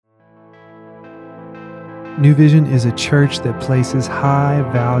New Vision is a church that places high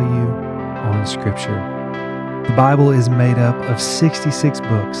value on Scripture. The Bible is made up of 66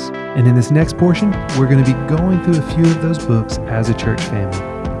 books, and in this next portion, we're going to be going through a few of those books as a church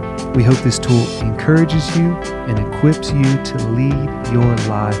family. We hope this tool encourages you and equips you to lead your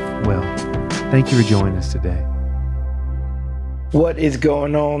life well. Thank you for joining us today. What is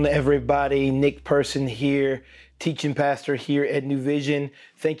going on, everybody? Nick Person here, teaching pastor here at New Vision.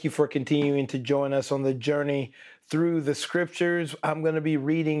 Thank you for continuing to join us on the journey through the scriptures. I'm going to be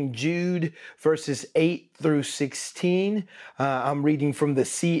reading Jude verses 8 through 16. I'm reading from the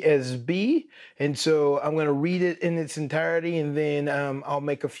CSB, and so I'm going to read it in its entirety, and then I'll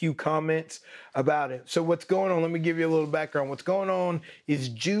make a few comments about it. So what's going on? Let me give you a little background. What's going on is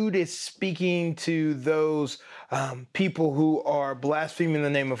Jude is speaking to those people who are blaspheming the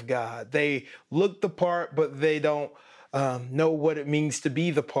name of God. They look the part, but they don't know what it means to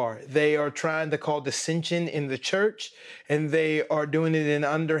be the part. They are trying to cause dissension in the church, and they are doing it in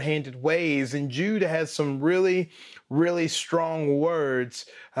underhanded ways. And Jude has some really, really strong words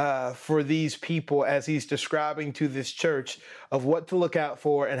for these people as he's describing to this church of what to look out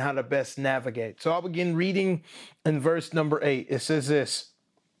for and how to best navigate. So I'll begin reading in verse number 8. It says this: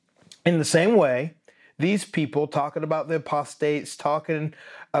 "In the same way, these people," talking about the apostates, talking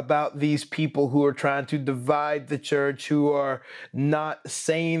about these people who are trying to divide the church, who are not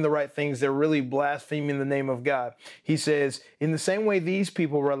saying the right things, they're really blaspheming the name of God. He says, "In the same way, these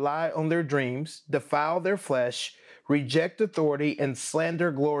people rely on their dreams, defile their flesh, reject authority, and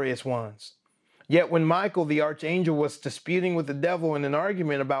slander glorious ones. Yet when Michael, the archangel, was disputing with the devil in an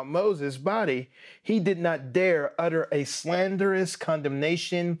argument about Moses' body, he did not dare utter a slanderous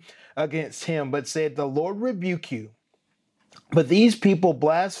condemnation against him, but said, 'The Lord rebuke you.' But these people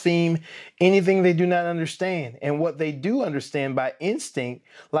blaspheme anything they do not understand, and what they do understand by instinct,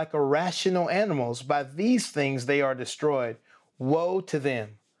 like irrational animals, by these things they are destroyed. Woe to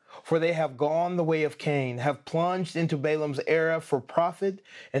them! For they have gone the way of Cain, have plunged into Balaam's error for profit,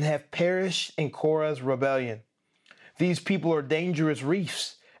 and have perished in Korah's rebellion. These people are dangerous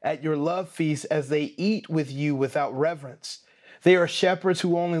reefs at your love feast as they eat with you without reverence. They are shepherds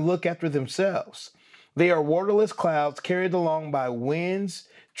who only look after themselves. They are waterless clouds carried along by winds,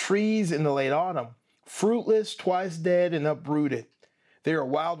 trees in the late autumn, fruitless, twice dead, and uprooted. They are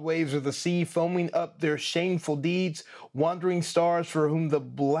wild waves of the sea, foaming up their shameful deeds, wandering stars for whom the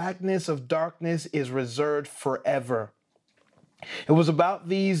blackness of darkness is reserved forever. It was about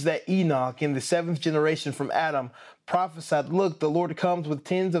these that Enoch, in the seventh generation from Adam, prophesied, 'Look, the Lord comes with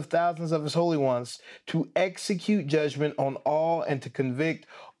tens of thousands of his holy ones to execute judgment on all and to convict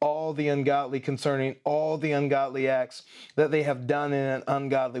all the ungodly concerning all the ungodly acts that they have done in an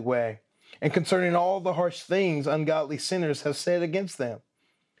ungodly way, and concerning all the harsh things ungodly sinners have said against them.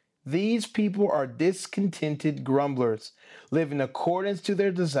 These people are discontented grumblers, live in accordance to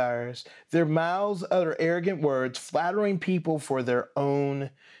their desires. Their mouths utter arrogant words, flattering people for their own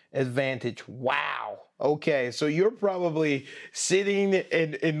advantage.'" Wow. Okay, so you're probably sitting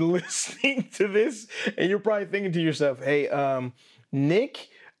and listening to this, and you're probably thinking to yourself, "Hey, Nick,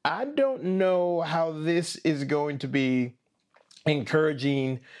 I don't know how this is going to be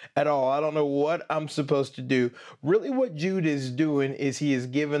encouraging at all. I don't know what I'm supposed to do." Really, what Jude is doing is he is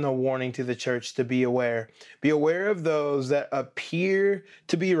giving a warning to the church to be aware. Be aware of those that appear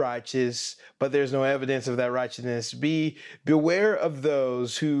to be righteous, but there's no evidence of that righteousness. Beware of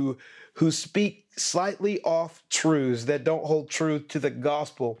those who speak slightly off truths, that don't hold truth to the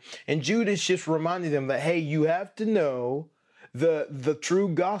gospel. And Jude is just reminding them that, hey, you have to know the true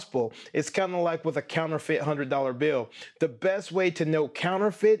gospel. It's kind of like with a counterfeit $100 bill. The best way to know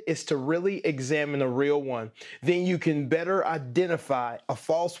counterfeit is to really examine a real one. Then you can better identify a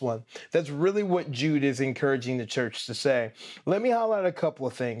false one. That's really what Jude is encouraging the church to say. Let me highlight a couple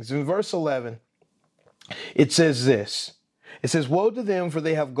of things. In verse 11, it says this. It says, "Woe to them, for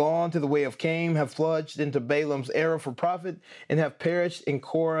they have gone to the way of Cain, have plunged into Balaam's error for profit, and have perished in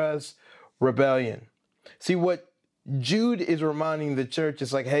Korah's rebellion." See, what Jude is reminding the church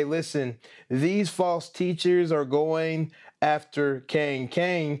is like, hey, listen, these false teachers are going after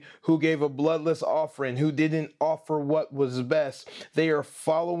Cain, who gave a bloodless offering, who didn't offer what was best. They are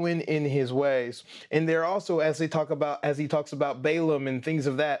following in his ways. And they're also, as he talks about Balaam and things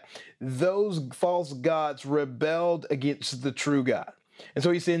of that, those false gods rebelled against the true God. And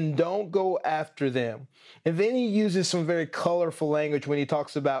so he's saying, don't go after them. And then he uses some very colorful language when he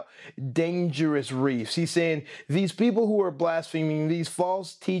talks about dangerous reefs. He's saying these people who are blaspheming, these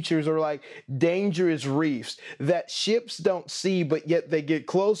false teachers are like dangerous reefs that ships don't see, but yet they get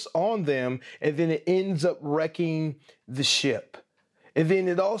close on them, and then it ends up wrecking the ship. And then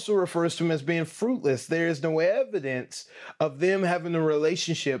it also refers to them as being fruitless. There is no evidence of them having a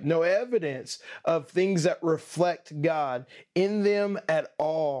relationship, no evidence of things that reflect God in them at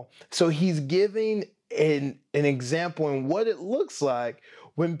all. So he's giving an example in what it looks like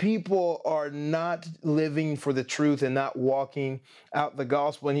when people are not living for the truth and not walking out the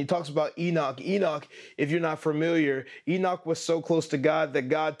gospel. And he talks about Enoch. Enoch, if you're not familiar, Enoch was so close to God that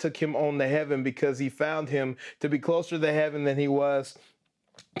God took him on to heaven because he found him to be closer to heaven than he was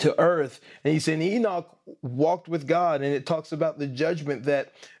to earth. And he said Enoch walked with God, and it talks about the judgment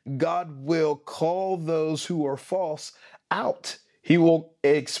that God will call those who are false out. He will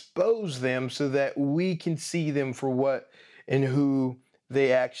expose them so that we can see them for what and who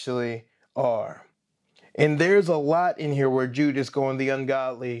they actually are. And there's a lot in here where Jude is going the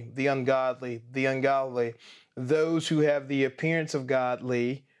ungodly, the ungodly, the ungodly, those who have the appearance of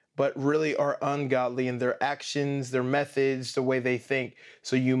godly, but really are ungodly in their actions, their methods, the way they think.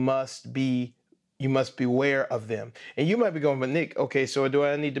 So you must beware of them. And you might be going, but Nick, okay, so do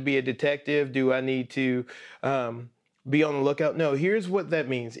I need to be a detective? Do I need to be on the lookout? No, here's what that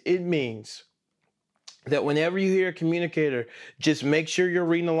means. It means that whenever you hear a communicator, just make sure you're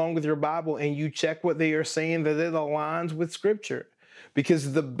reading along with your Bible and you check what they are saying, that it aligns with Scripture.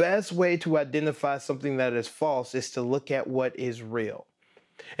 Because the best way to identify something that is false is to look at what is real.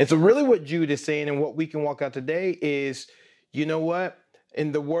 And so really what Jude is saying and what we can walk out today is, you know what?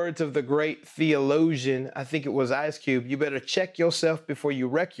 In the words of the great theologian, I think it was Ice Cube, you better check yourself before you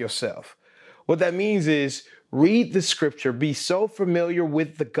wreck yourself. What that means is read the Scripture, be so familiar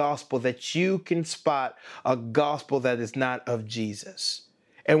with the gospel that you can spot a gospel that is not of Jesus,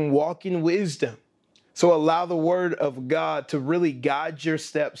 and walk in wisdom. So allow the word of God to really guide your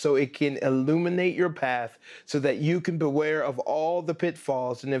steps so it can illuminate your path so that you can beware of all the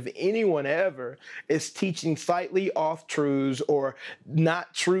pitfalls. And if anyone ever is teaching slightly off truths or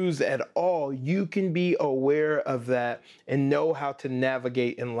not truths at all, you can be aware of that and know how to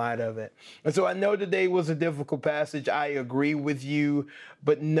navigate in light of it. And so I know today was a difficult passage. I agree with you,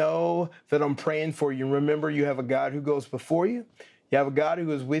 but know that I'm praying for you. Remember, you have a God who goes before you. You have a God who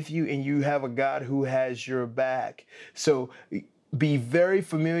is with you, and you have a God who has your back. So be very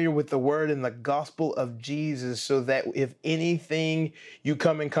familiar with the word and the gospel of Jesus so that if anything you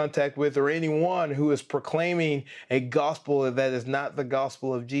come in contact with or anyone who is proclaiming a gospel that is not the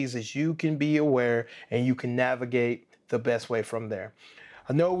gospel of Jesus, you can be aware and you can navigate the best way from there.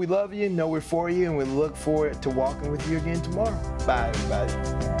 I know we love you, know we're for you, and we look forward to walking with you again tomorrow. Bye, everybody.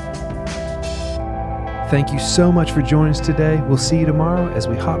 Thank you so much for joining us today. We'll see you tomorrow as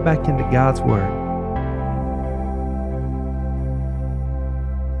we hop back into God's Word.